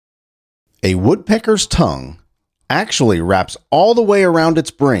A woodpecker's tongue actually wraps all the way around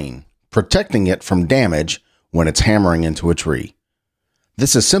its brain, protecting it from damage when it's hammering into a tree.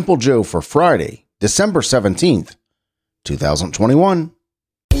 This is Simple Joe for Friday, December 17th, 2021.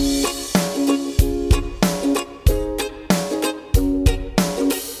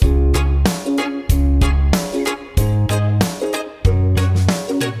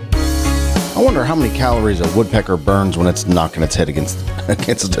 I wonder how many calories a woodpecker burns when it's knocking its head against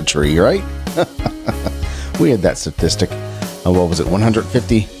a tree, right? We had that statistic. What was it?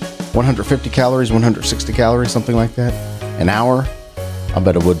 150 calories, 160 calories, something like that. An hour. I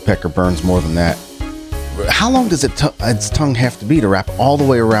bet a woodpecker burns more than that. How long does its tongue have to be to wrap all the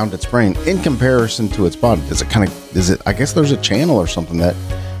way around its brain in comparison to its body? I guess there's a channel or something that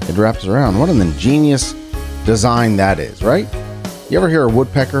it wraps around. What an ingenious design that is, right? You ever hear a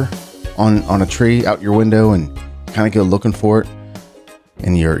woodpecker on a tree out your window and kind of go looking for it,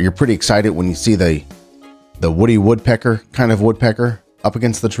 and you're pretty excited when you see the woody woodpecker kind of woodpecker up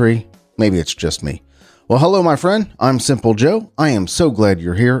against the tree? Maybe it's just me. Well, hello, my friend. I'm Simple Joe. I am so glad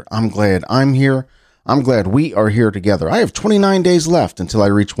you're here. I'm glad I'm here. I'm glad we are here together. I have 29 days left until I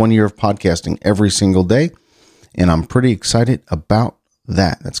reach 1 year of podcasting every single day, and I'm pretty excited about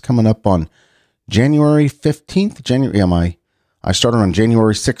that. That's coming up on January 15th. I started on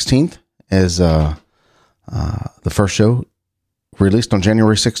January 16th as the first show released on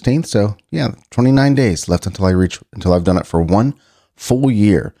January 16th. So yeah, 29 days left until I've done it for 1 full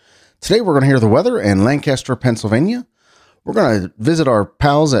year. Today we're going to hear the weather in Lancaster, Pennsylvania. We're going to visit our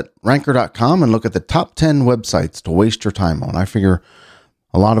pals at Ranker.com and look at the top 10 websites to waste your time on. I figure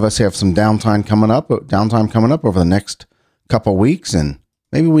a lot of us have some downtime coming up over the next couple weeks, and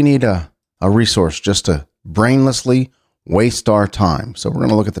maybe we need a resource just to brainlessly waste our time. So we're going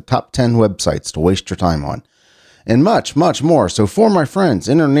to look at the top 10 websites to waste your time on, and much, much more. So for my friends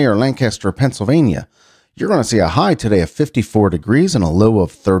in or near Lancaster, Pennsylvania, you're going to see a high today of 54 degrees and a low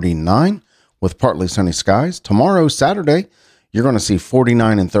of 39 with partly sunny skies. Tomorrow, Saturday, you're going to see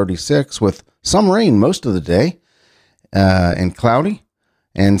 49 and 36 with some rain most of the day and cloudy.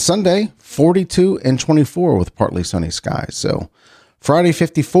 And Sunday, 42 and 24 with partly sunny skies. So Friday,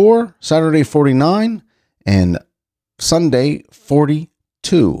 54, Saturday, 49, and Sunday,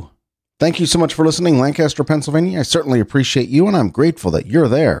 42. Thank you so much for listening, Lancaster, Pennsylvania. I certainly appreciate you, and I'm grateful that you're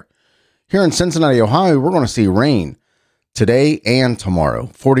there. Here in Cincinnati, Ohio, we're going to see rain today and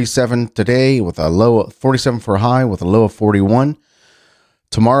tomorrow. 47 today with a low of 47 for a high with a low of 41.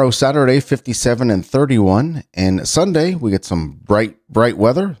 Tomorrow, Saturday, 57 and 31. And Sunday, we get some bright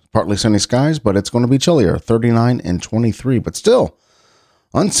weather, partly sunny skies, but it's going to be chillier, 39 and 23. But still,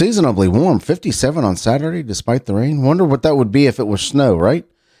 unseasonably warm, 57 on Saturday despite the rain. Wonder what that would be if it was snow, right?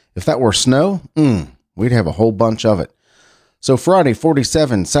 If that were snow, we'd have a whole bunch of it. So Friday,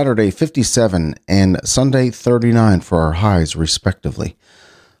 47, Saturday, 57, and Sunday, 39 for our highs, respectively.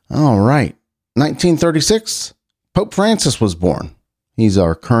 All right. 1936, Pope Francis was born. He's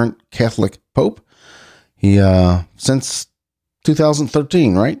our current Catholic Pope. He, since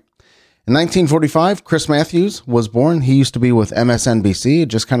 2013, right? In 1945, Chris Matthews was born. He used to be with MSNBC. It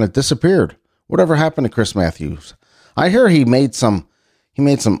just kind of disappeared. Whatever happened to Chris Matthews? I hear he made some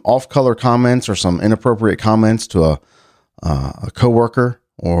off-color comments or some inappropriate comments to a coworker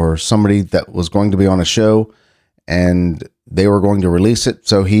or somebody that was going to be on a show, and they were going to release it,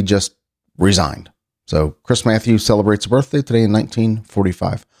 so he just resigned. So Chris Matthews celebrates a birthday today in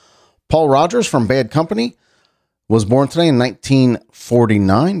 1945. Paul Rogers from Bad Company was born today in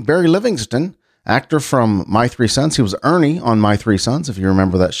 1949. Barry Livingston, actor from My Three Sons, he was Ernie on My Three Sons, if you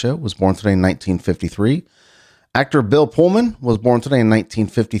remember that show, was born today in 1953. Actor Bill Pullman was born today in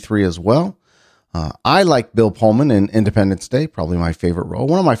 1953 as well. I like Bill Pullman in Independence Day, probably my favorite role.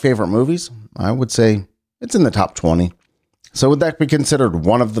 One of my favorite movies, I would say it's in the top 20. So would that be considered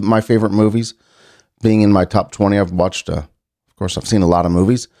one of my favorite movies? Being in my top 20, I've watched, of course, I've seen a lot of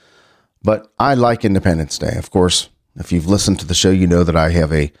movies, but I like Independence Day. Of course, if you've listened to the show, you know that I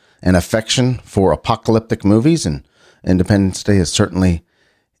have an affection for apocalyptic movies, and Independence Day is certainly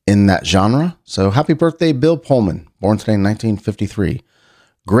in that genre. So happy birthday, Bill Pullman, born today in 1953.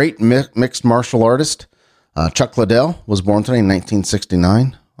 Great mixed martial artist, Chuck Liddell, was born today in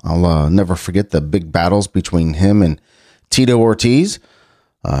 1969. I'll never forget the big battles between him and Tito Ortiz.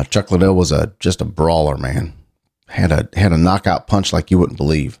 Chuck Liddell was just a brawler, man. Had a knockout punch like you wouldn't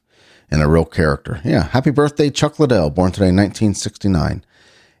believe, and a real character. Yeah, happy birthday, Chuck Liddell, born today in 1969.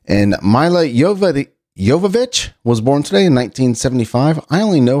 And Mila Jovovich was born today in 1975. I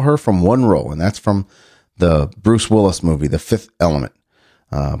only know her from one role, and that's from the Bruce Willis movie, The Fifth Element.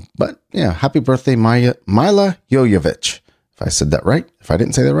 But yeah, happy birthday, Mila Jovovich. If I said that right, if I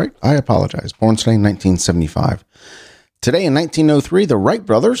didn't say that right, I apologize. Born today in 1975. Today in 1903, the Wright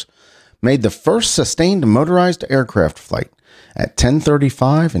brothers made the first sustained motorized aircraft flight at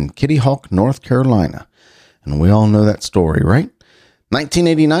 10:35 in Kitty Hawk, North Carolina. And we all know that story, right?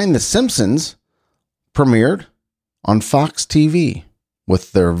 1989, The Simpsons premiered on Fox TV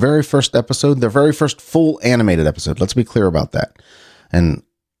with their very first episode, their very first full animated episode. Let's be clear about that. And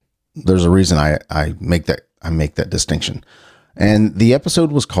there's a reason I make that distinction. And the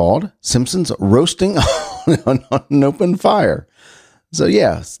episode was called Simpsons Roasting on an Open Fire. So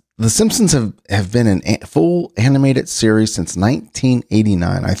yeah, The Simpsons have been a full animated series since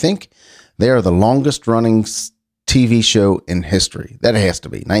 1989. I think they are the longest running TV show in history. That has to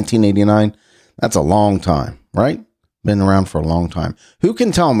be 1989. That's a long time, right? Been around for a long time. Who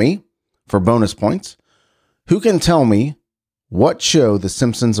can tell me, for bonus points, who can tell me what show The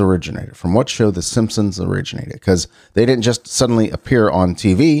Simpsons originated? From what show The Simpsons originated? Because they didn't just suddenly appear on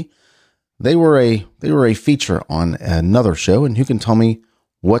TV. They were a feature on another show, and who can tell me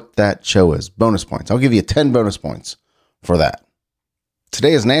what that show is? Bonus points. I'll give you 10 bonus points for that.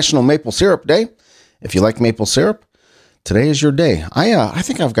 Today is National Maple Syrup Day. If you like maple syrup, today is your day. I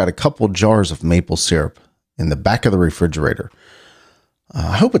think I've got a couple jars of maple syrup in the back of the refrigerator.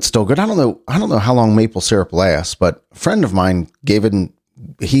 I hope it's still good. I don't know how long maple syrup lasts, but a friend of mine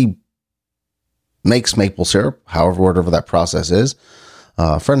he makes maple syrup, whatever that process is.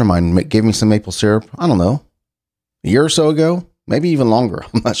 A friend of mine gave me some maple syrup, I don't know, a year or so ago, maybe even longer.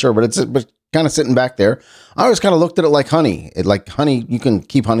 I'm not sure, but it's kind of sitting back there. I always kind of looked at it like honey. Like honey, you can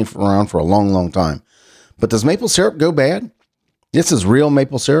keep honey around for a long, long time. But does maple syrup go bad? This is real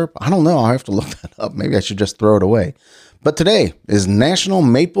maple syrup? I don't know. I'll have to look that up. Maybe I should just throw it away. But today is National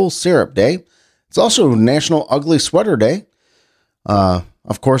Maple Syrup Day. It's also National Ugly Sweater Day.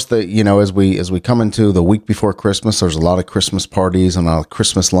 Of course, as we come into the week before Christmas, there's a lot of Christmas parties and a lot of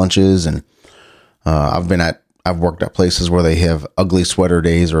Christmas lunches. And I've worked at places where they have ugly sweater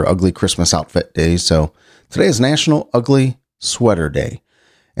days or ugly Christmas outfit days. So today is National Ugly Sweater Day.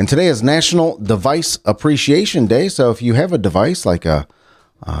 And today is National Device Appreciation Day. So if you have a device like a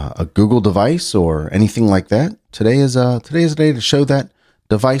Google device or anything like that, today is a day to show that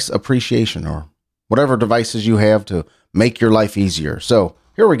device appreciation, or whatever devices you have to make your life easier. So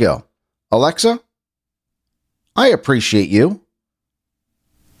here we go. Alexa, I appreciate you.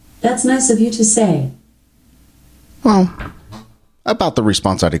 That's nice of you to say. Well, about the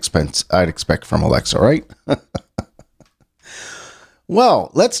response I'd expect from Alexa, right?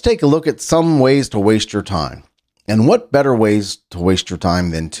 Well, let's take a look at some ways to waste your time. And what better ways to waste your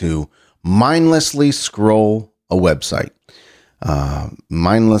time than to mindlessly scroll a website?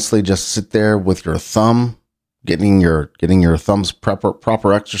 Mindlessly just sit there with your thumb, getting your thumb's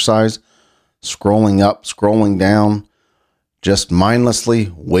proper exercise, scrolling up, scrolling down, just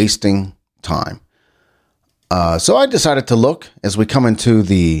mindlessly wasting time. So I decided to look as we come into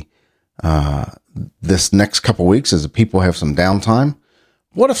this next couple weeks, as the people have some downtime.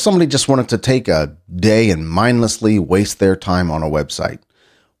 What if somebody just wanted to take a day and mindlessly waste their time on a website?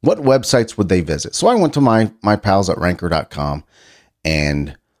 What websites would they visit? So I went to my pals at Ranker.com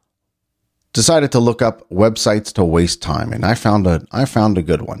and decided to look up websites to waste time, and I found a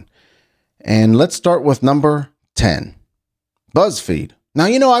good one. And let's start with number 10, BuzzFeed. Now,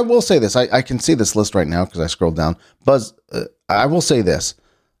 I will say this. I can see this list right now because I scrolled down. I will say this.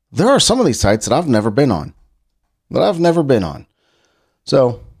 There are some of these sites that I've never been on.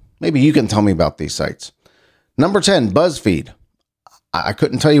 So maybe you can tell me about these sites. Number 10, BuzzFeed. I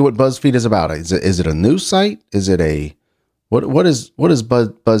couldn't tell you what BuzzFeed is about. Is it a news site? Is it what is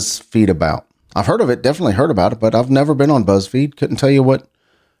BuzzFeed about? I've heard of it, definitely heard about it, but I've never been on BuzzFeed. Couldn't tell you what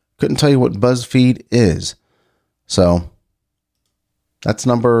BuzzFeed is. So that's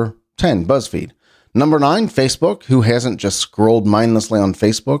number 10, BuzzFeed. Number 9, Facebook. Who hasn't just scrolled mindlessly on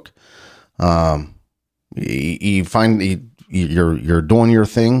Facebook? You find you're doing your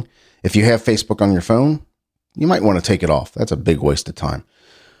thing. If you have Facebook on your phone, you might want to take it off. That's a big waste of time.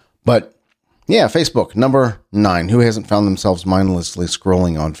 But yeah, Facebook. Number 9. Who hasn't found themselves mindlessly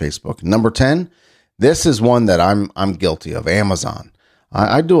scrolling on Facebook? Number 10. This is one that I'm guilty of. Amazon.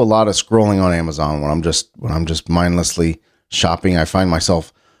 I do a lot of scrolling on Amazon when I'm just mindlessly shopping. I find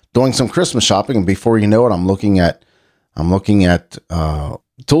myself doing some Christmas shopping, and before you know it, I'm looking at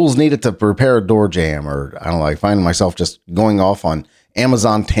tools needed to repair a door jamb, or I don't know. I find myself just going off on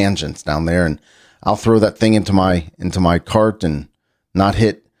Amazon tangents down there, and I'll throw that thing into my cart and not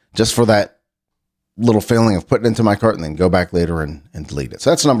hit, just for that little feeling of putting it into my cart, and then go back later and delete it. So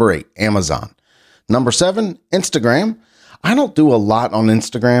that's number 8, Amazon. Number 7, Instagram. I don't do a lot on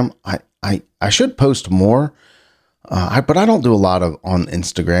Instagram. I should post more. But I don't do a lot of on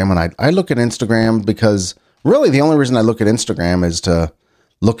Instagram, and I look at Instagram because really the only reason I look at Instagram is to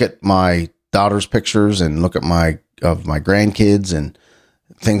look at my daughter's pictures and look at my grandkids and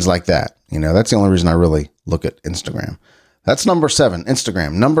things like that. You know, that's the only reason I really look at Instagram. That's number 7,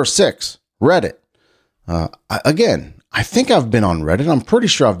 Instagram. Number 6, Reddit. I think I've been on Reddit. I'm pretty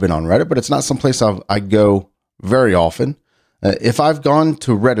sure I've been on Reddit, but it's not someplace I go very often. If I've gone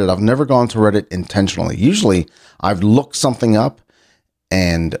to Reddit, I've never gone to Reddit intentionally. Usually I've looked something up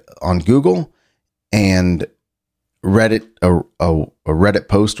and on Google, and Reddit, a Reddit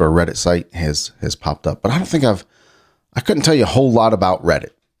post or a Reddit site has popped up. But I couldn't tell you a whole lot about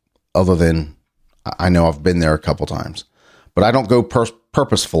Reddit other than I know I've been there a couple times. But I don't go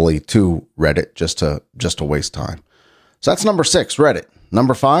purposefully to Reddit just to waste time. So that's number 6, Reddit.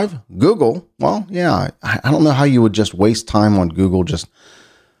 Number 5, Google. Well, yeah, I don't know how you would just waste time on Google.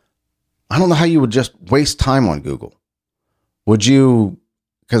 I don't know how you would just waste time on Google. Would you?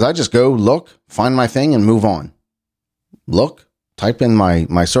 Because I just go look, find my thing, and move on. Look, type in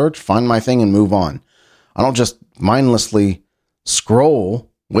my search, find my thing, and move on. I don't just mindlessly scroll,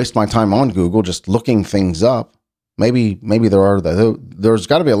 waste my time on Google just looking things up. Maybe there's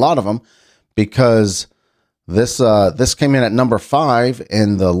got to be a lot of them, because this came in at number 5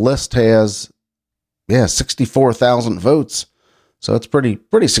 and the list has 64,000 votes. So it's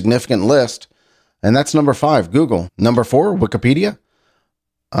pretty significant list. And that's number 5, Google. Number 4, Wikipedia.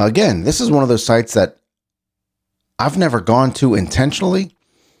 Again, this is one of those sites that I've never gone to intentionally.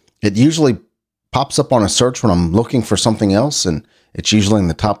 It usually pops up on a search when I'm looking for something else, and it's usually in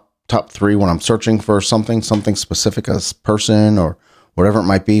the top 3 when I'm searching for something specific, a person or whatever it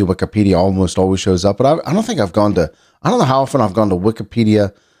might be. Wikipedia almost always shows up, but I don't think I don't know how often I've gone to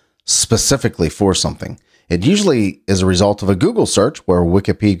Wikipedia specifically for something. It usually is a result of a Google search where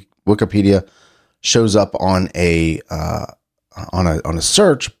Wikipedia shows up on a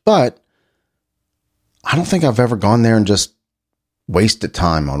search, but I don't think I've ever gone there and just wasted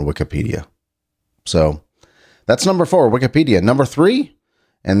time on Wikipedia. So that's number 4, Wikipedia. Number 3,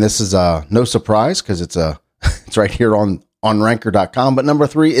 and this is no surprise because it's right here on Ranker.com, but number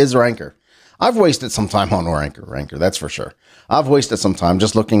 3 is Ranker. I've wasted some time on Ranker, that's for sure. I've wasted some time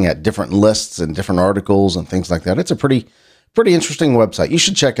just looking at different lists and different articles and things like that. It's a pretty interesting website. You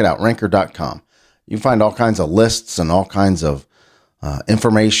should check it out, Ranker.com. You can find all kinds of lists and all kinds of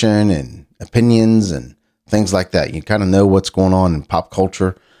information and opinions and things like that. You kind of know what's going on in pop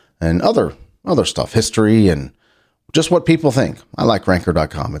culture and other stuff, history, and just what people think. I like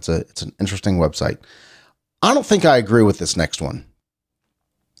Ranker.com. It's an interesting website. I don't think I agree with this next one,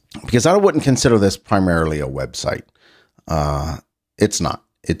 because I wouldn't consider this primarily a website. It's not.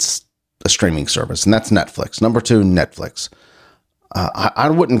 It's a streaming service, and that's Netflix. Number 2, Netflix. I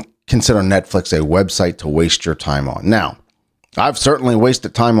wouldn't consider Netflix a website to waste your time on. Now, I've certainly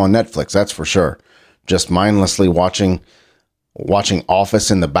wasted time on Netflix, that's for sure. Just mindlessly watching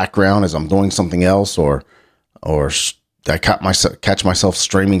Office in the background as I'm doing something else, or I catch myself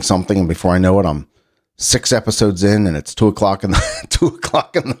streaming something, and before I know it, I'm 6 episodes in and it's 2 o'clock in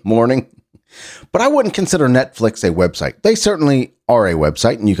the morning. But I wouldn't consider Netflix a website. They certainly are a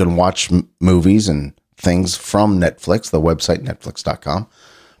website, and you can watch movies and things from Netflix, the website, netflix.com.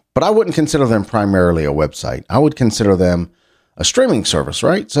 But I wouldn't consider them primarily a website. I would consider them a streaming service,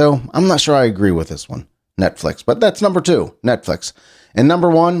 right? So I'm not sure I agree with this one, Netflix. But that's number 2, Netflix. And number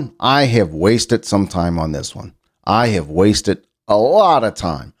 1, I have wasted some time on this one. I have wasted a lot of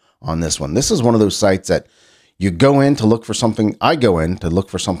time on this one. This is one of those sites that you go in to look for something. I go in to look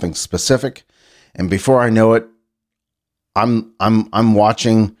for something specific, and before I know it, I'm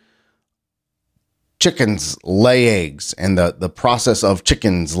watching chickens lay eggs and the process of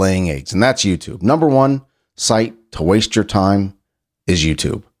chickens laying eggs, and that's YouTube. Number 1 site to waste your time is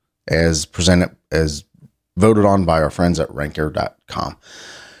YouTube, as voted on by our friends at Ranker.com.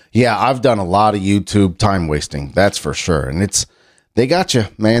 Yeah, I've done a lot of YouTube time wasting, that's for sure. And they got you,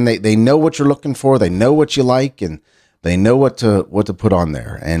 man. They know what you're looking for. They know what you like, and they know what to put on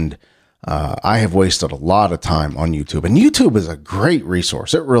there. And I have wasted a lot of time on YouTube. And YouTube is a great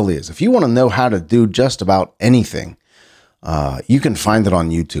resource. It really is. If you want to know how to do just about anything, you can find it on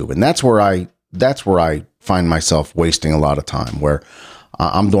YouTube. And that's where I find myself wasting a lot of time, where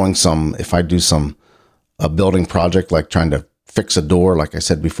I'm doing if I do a building project, like trying to fix a door, like I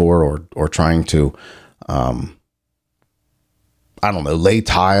said before, or trying to, lay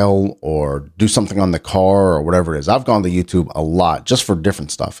tile or do something on the car or whatever it is. I've gone to YouTube a lot just for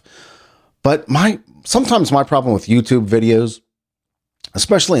different stuff. But sometimes my problem with YouTube videos,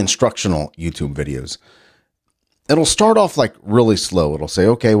 especially instructional YouTube videos, it'll start off like really slow. It'll say,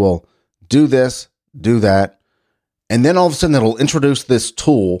 okay, well, do this, do that. And then all of a sudden it'll introduce this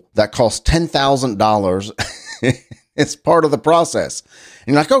tool that costs $10,000. It's part of the process.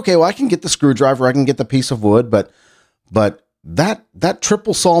 And you're like, okay, well, I can get the screwdriver, I can get the piece of wood, but that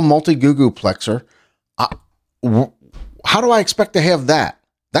triple saw multi-goo plexer, how do I expect to have that?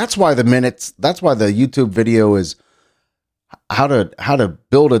 That's why the YouTube video is how to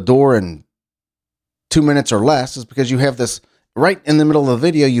build a door in 2 minutes or less, is because you have this right in the middle of the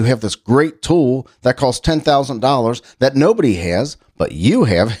video. You have this great tool that costs $10,000 that nobody has, but you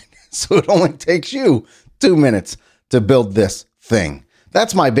have. So it only takes you 2 minutes to build this thing.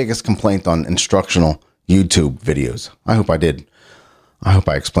 That's my biggest complaint on instructional YouTube videos. I hope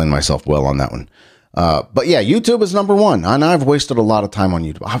I explained myself well on that one. But yeah, YouTube is number one. And I've wasted a lot of time on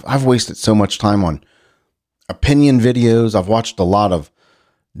YouTube. I've wasted so much time on opinion videos. I've watched a lot of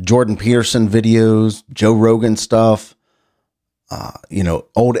Jordan Peterson videos, Joe Rogan stuff,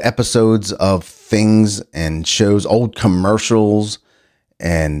 old episodes of things and shows, old commercials.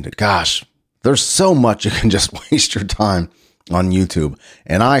 And gosh, there's so much you can just waste your time on YouTube.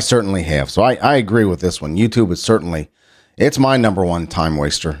 And I certainly have. So I agree with this one. YouTube is it's my number one time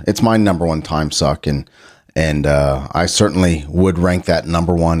waster. It's my number one time suck. And I certainly would rank that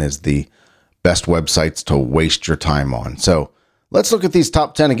number one as the best websites to waste your time on. So let's look at these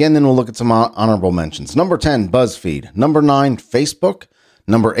top 10 again, then we'll look at some honorable mentions. Number 10, BuzzFeed. Number 9, Facebook.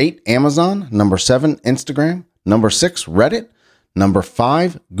 Number 8, Amazon. Number 7, Instagram. Number 6, Reddit. Number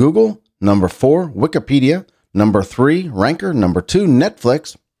 5, Google. Number 4, Wikipedia. Number 3, Ranker. Number 2,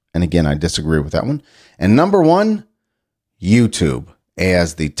 Netflix. And again, I disagree with that one. And number 1, YouTube,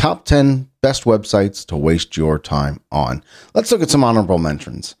 as the top 10 best websites to waste your time on. Let's look at some honorable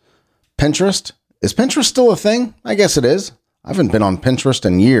mentions. Pinterest. Is Pinterest still a thing? I guess it is. I haven't been on Pinterest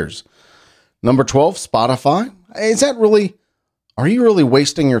in years. Number 12, Spotify. Are you really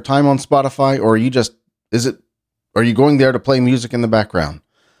wasting your time on Spotify, or are you going there to play music in the background?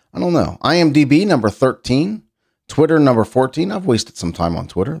 I don't know. IMDb, number 13. Twitter, number 14. I've wasted some time on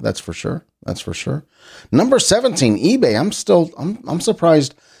Twitter. That's for sure. Number 17, eBay. I'm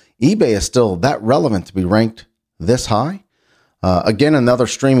surprised eBay is still that relevant to be ranked this high. Again, another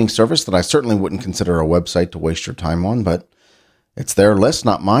streaming service that I certainly wouldn't consider a website to waste your time on, but it's their list,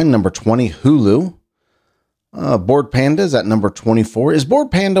 not mine. Number 20, Hulu. Board Panda is at number 24. Is Board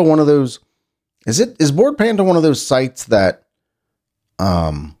Panda one of those? Is Board Panda one of those sites that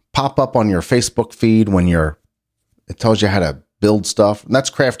pop up on your Facebook feed when it tells you how to build stuff? And that's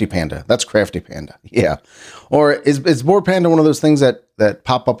Crafty Panda. Yeah. Or is Board Panda one of those things that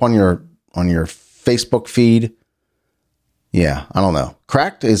pop up on your Facebook feed? Yeah, I don't know.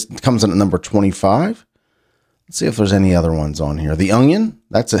 Cracked comes in at number 25. Let's see if there's any other ones on here. The Onion,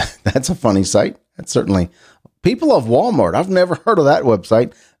 that's a funny site. That's certainly People of Walmart. I've never heard of that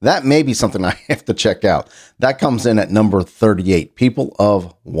website. That may be something I have to check out. That comes in at number 38. People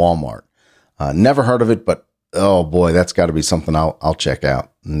of Walmart. Never heard of it, but oh boy, that's got to be something I'll check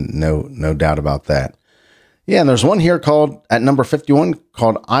out. No doubt about that. Yeah, and there's one here at number 51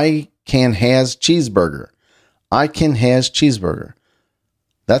 called I Can Has Cheeseburger. I Can Has Cheeseburger.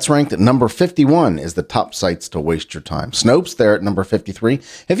 That's ranked at number 51 is the top sites to waste your time. Snopes there at number 53.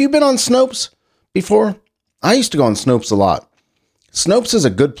 Have you been on Snopes before? I used to go on Snopes a lot. Snopes is a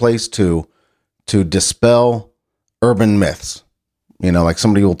good place to dispel urban myths. You know, like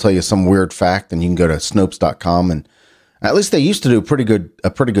somebody will tell you some weird fact and you can go to Snopes.com, and at least they used to do a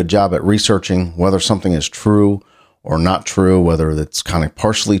pretty good job at researching whether something is true or not true, whether it's kind of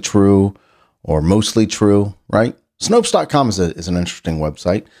partially true or mostly true, right? Snopes.com is an interesting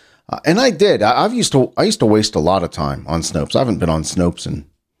website. And I used to waste a lot of time on Snopes. I haven't been on Snopes and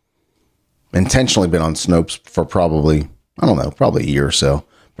intentionally been on Snopes for probably a year or so,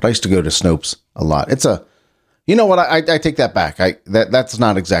 but I used to go to Snopes a lot. You know what? I take that back. That's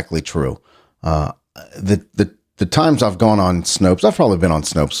not exactly true. The times I've gone on Snopes, I've probably been on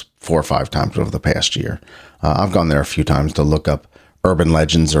Snopes 4 or 5 times over the past year. I've gone there a few times to look up urban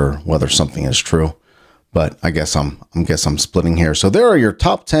legends or whether something is true, but I guess I'm splitting here. So there are your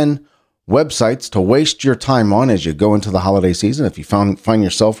top 10 websites to waste your time on as you go into the holiday season. If you find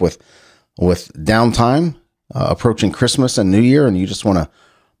yourself with downtime approaching Christmas and New Year, and you just want to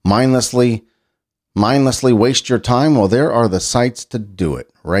mindlessly waste your time, well, there are the sites to do it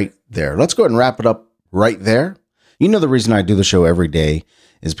right there. Let's go ahead and wrap it up right there. You know, the reason I do the show every day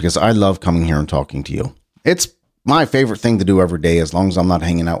is because I love coming here and talking to you. It's my favorite thing to do every day, as long as I'm not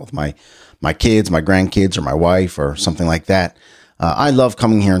hanging out with my kids, my grandkids, or my wife or something like that. I love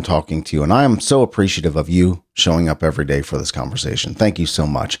coming here and talking to you, and I am so appreciative of you showing up every day for this conversation. Thank you so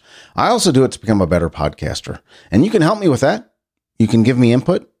much. I also do it to become a better podcaster, and you can help me with that. You can give me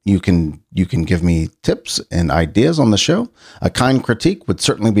input. You can give me tips and ideas on the show. A kind critique would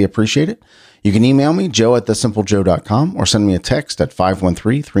certainly be appreciated. You can email me, joe@thesimplejoe.com, or send me a text at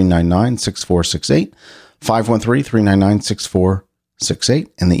 513-399-6468, 513-399-6468.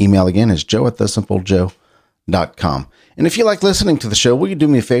 And the email again is joe@thesimplejoe.com. And if you like listening to the show, will you do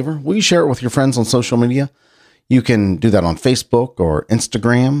me a favor? Will you share it with your friends on social media? You can do that on Facebook or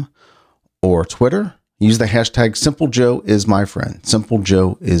Instagram or Twitter. Use the hashtag SimpleJoeIsMyFriend.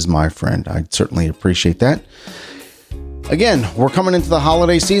 SimpleJoeIsMyFriend. I'd certainly appreciate that. Again, we're coming into the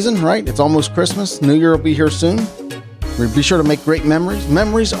holiday season, right? It's almost Christmas. New Year will be here soon. Be sure to make great memories.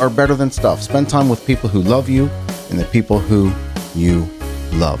 Memories are better than stuff. Spend time with people who love you and the people who you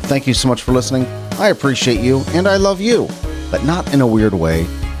love. Thank you so much for listening. I appreciate you and I love you, but not in a weird way.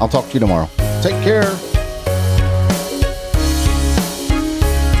 I'll talk to you tomorrow. Take care.